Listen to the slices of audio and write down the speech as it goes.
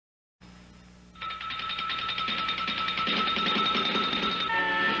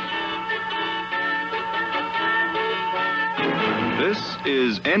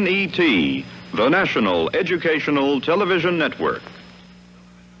is NET, the National Educational Television Network.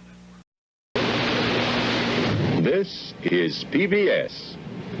 This is PBS,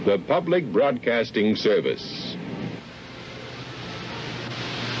 the Public Broadcasting Service.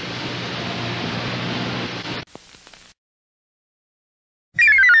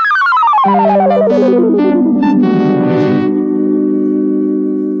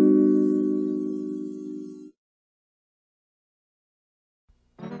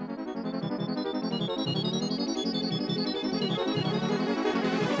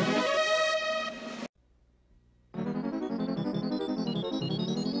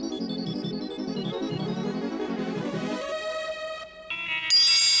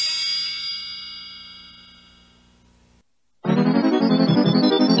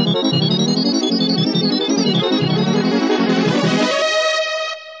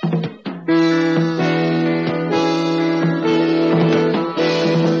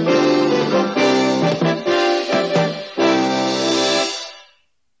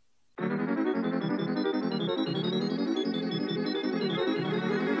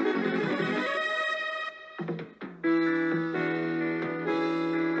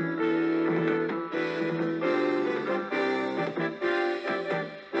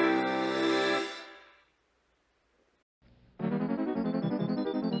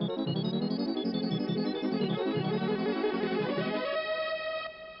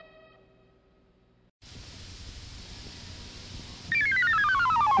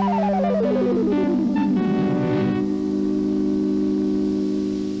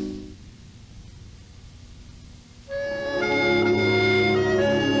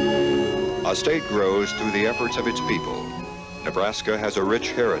 A state grows through the efforts of its people. Nebraska has a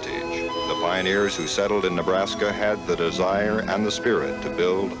rich heritage. The pioneers who settled in Nebraska had the desire and the spirit to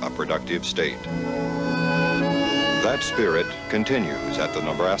build a productive state. That spirit continues at the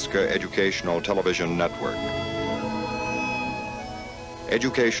Nebraska Educational Television Network.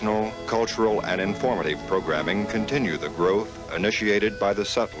 Educational, cultural, and informative programming continue the growth initiated by the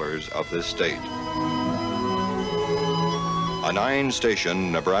settlers of this state. A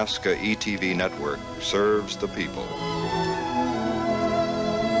 9-station Nebraska ETV network serves the people.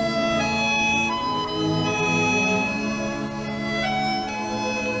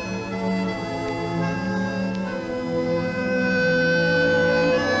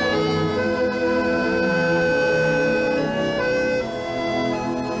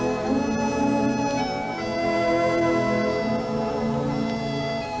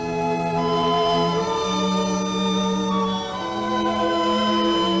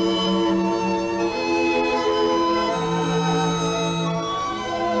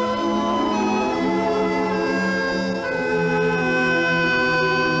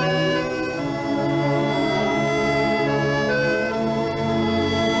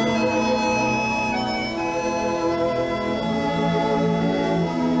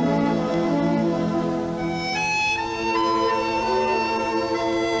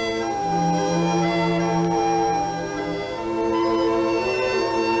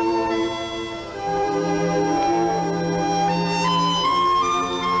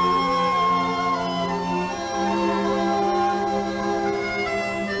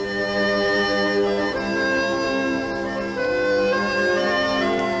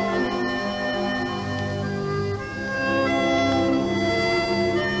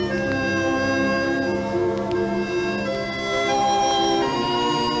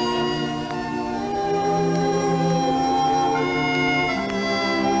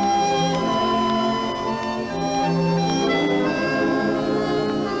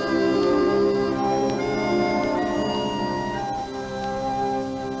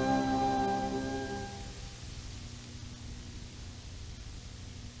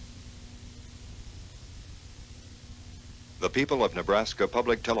 The people of Nebraska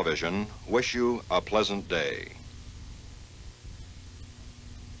Public Television wish you a pleasant day.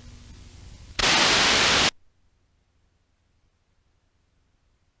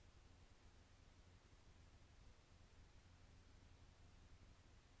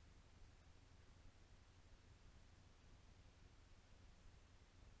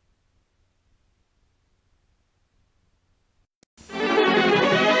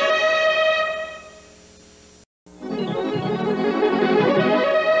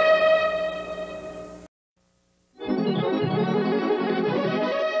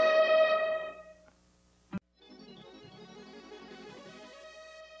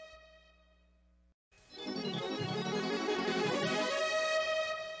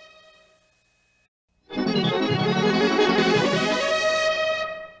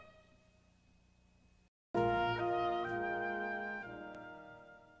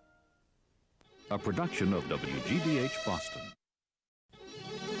 production of WGBH Boston.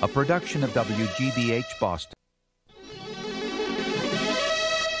 A production of WGBH Boston.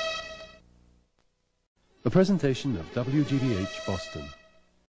 A presentation of WGBH Boston.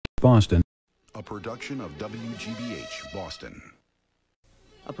 Boston. A production of WGBH Boston.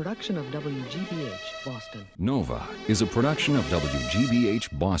 A production of WGBH Boston. Nova is a production of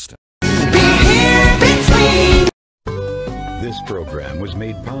WGBH Boston. This program was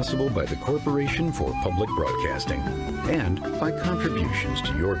made possible by the Corporation for Public Broadcasting and by contributions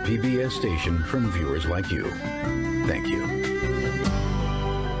to your PBS station from viewers like you. Thank you.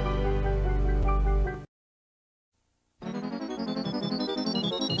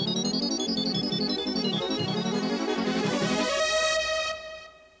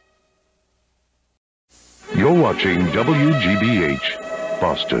 You're watching WGBH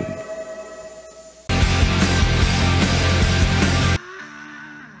Boston.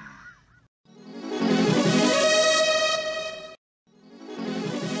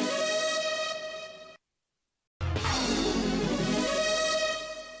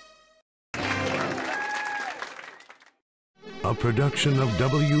 A production of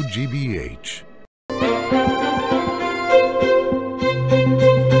WGBH.